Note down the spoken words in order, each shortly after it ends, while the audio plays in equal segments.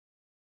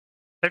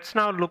Let's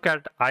now look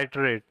at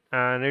iterate,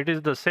 and it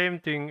is the same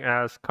thing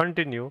as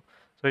continue.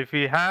 So if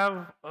we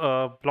have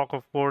a block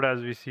of code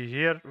as we see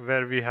here,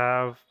 where we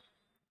have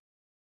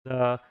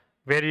the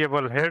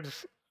variable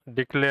heads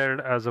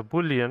declared as a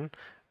boolean,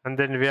 and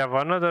then we have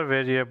another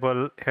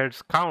variable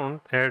heads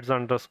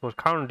underscore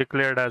count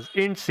declared as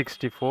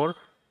int64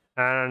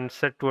 and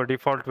set to a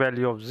default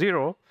value of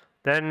 0.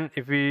 Then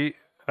if we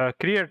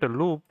create a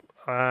loop,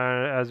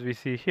 as we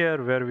see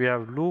here, where we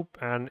have loop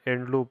and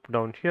end loop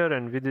down here,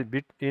 and with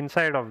it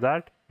inside of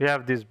that we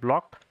have this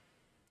block.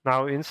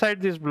 Now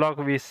inside this block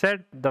we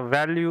set the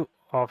value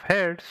of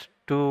heads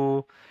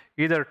to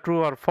either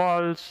true or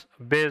false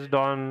based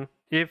on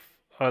if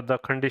the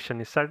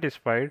condition is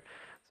satisfied.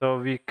 So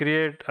we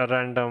create a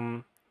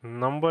random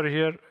number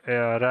here,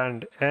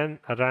 rand n,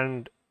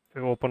 rand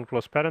open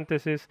close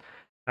parenthesis,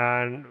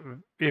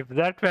 and if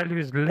that value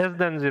is less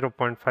than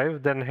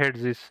 0.5, then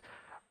heads is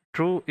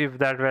true. If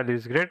that value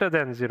is greater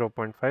than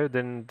 0.5,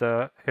 then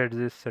the heads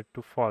is set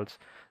to false.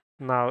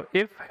 Now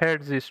if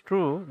heads is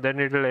true,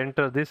 then it will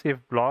enter this if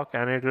block,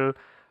 and it will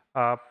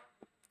uh,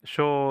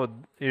 show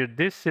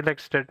this select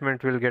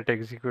statement will get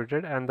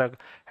executed, and the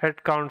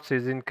head counts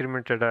is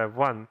incremented by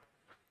 1.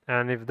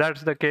 And if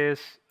that's the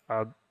case,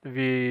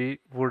 it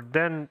would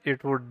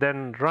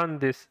then run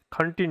this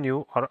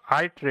continue or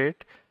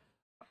iterate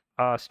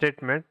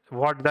statement.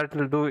 What that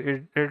will do,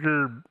 it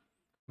will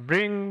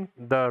bring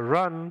the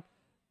run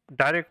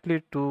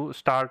directly to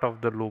start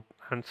of the loop,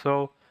 and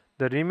so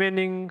the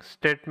remaining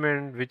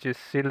statement, which is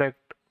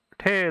select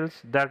tails,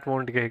 that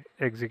won't get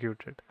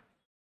executed.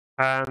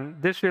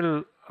 And this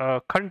will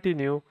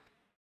continue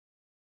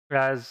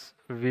as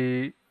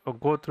we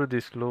go through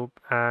this loop.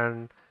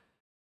 And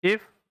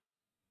if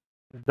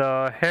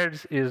the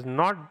heads is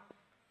not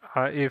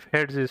if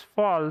heads is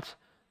false,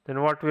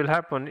 then what will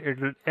happen, it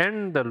will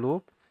end the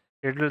loop,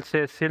 it will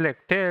say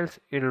select tails,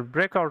 it will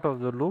break out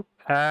of the loop,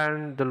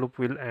 and the loop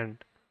will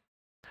end.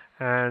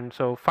 And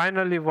so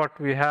finally what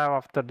we have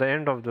after the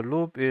end of the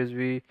loop is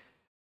we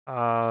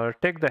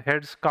take the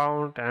heads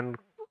count and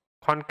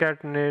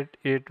concatenate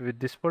it with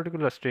this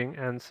particular string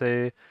and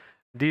say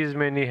these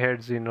many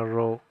heads in a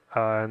row,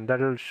 and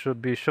that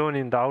should be shown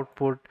in the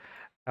output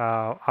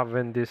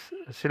when this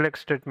select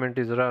statement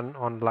is run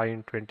on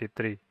line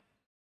 23.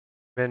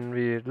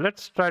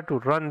 Let's try to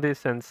run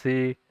this and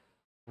see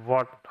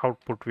what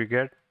output we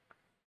get.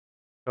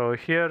 So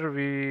here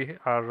we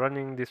are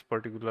running this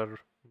particular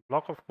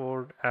block of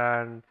code,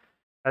 and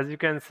as you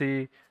can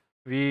see,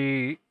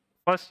 we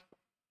first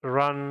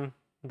run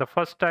the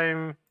first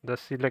time the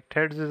select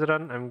heads is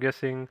run. I'm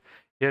guessing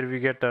here we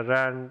get a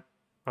rand,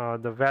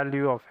 the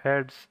value of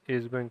heads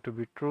is going to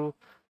be true,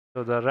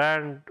 so the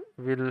rand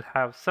will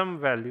have some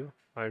value,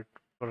 right,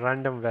 a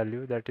random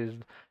value that is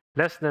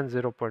less than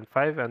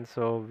 0.5, and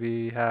so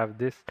we have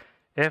this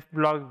f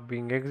block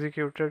being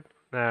executed,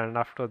 and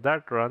after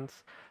that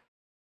runs,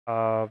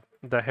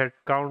 the head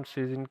counts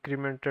is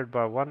incremented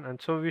by 1,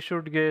 and so we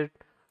should get,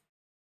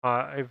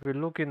 if we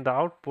look in the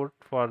output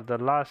for the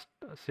last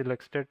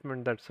select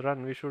statement that's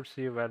run, we should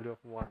see a value of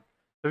 1.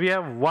 So we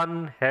have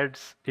 1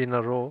 heads in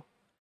a row.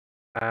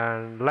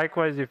 And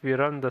likewise, if we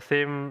run the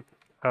same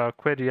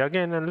query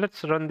again, and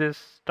let's run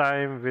this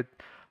time with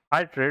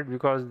iterate,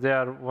 because they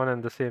are one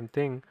and the same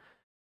thing.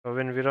 So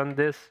when we run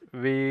this,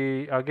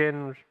 we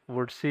again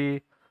would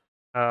see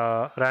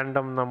a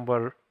random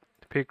number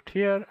picked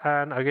here,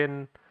 and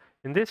again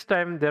in this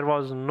time there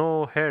was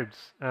no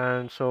heads,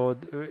 and so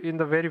in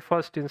the very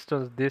first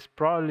instance this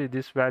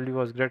value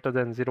was greater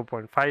than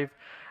 0.5,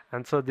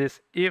 and so this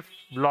if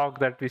block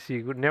that we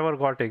see never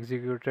got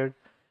executed,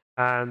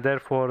 and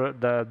therefore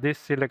this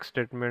select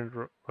statement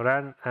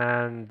ran,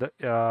 and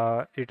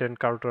it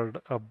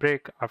encountered a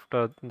break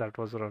after that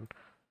was run.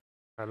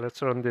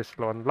 Let's run this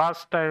one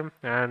last time,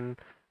 and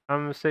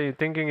I'm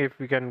thinking if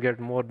we can get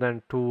more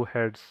than 2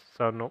 heads.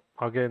 So no,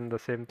 again the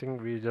same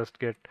thing, we just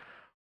get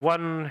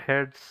 1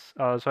 heads,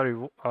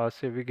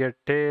 say we get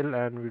tail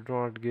and we do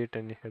not get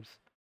any heads.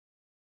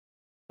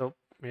 So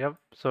yep,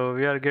 so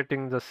we are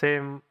getting the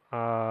same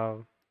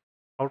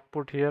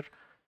output here.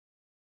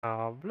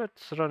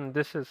 Let's run.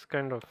 This is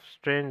kind of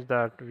strange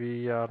that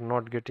we are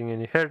not getting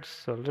any heads,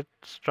 so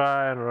let's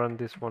try and run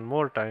this one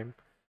more time,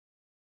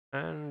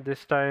 and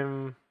this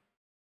time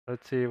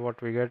let's see what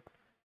we get.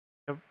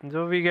 Yep,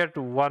 so we get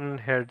 1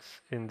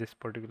 heads in this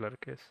particular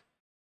case.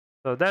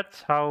 So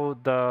that's how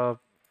the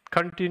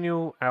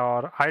continue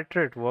or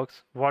iterate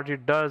works. What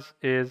it does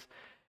is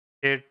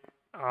it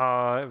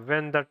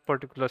when that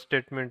particular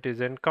statement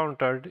is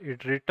encountered,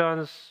 it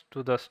returns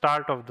to the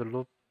start of the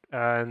loop,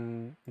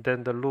 and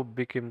then the loop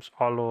becomes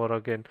all over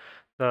again.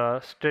 The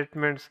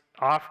statements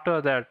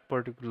after that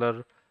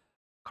particular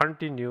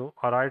continue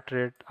or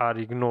iterate are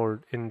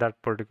ignored in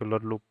that particular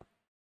loop.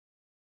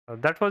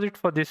 That was it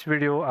for this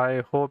video.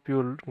 I hope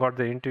you got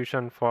the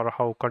intuition for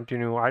how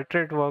continue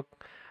iterate work.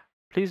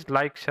 Please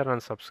like, share,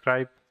 and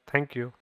subscribe. Thank you.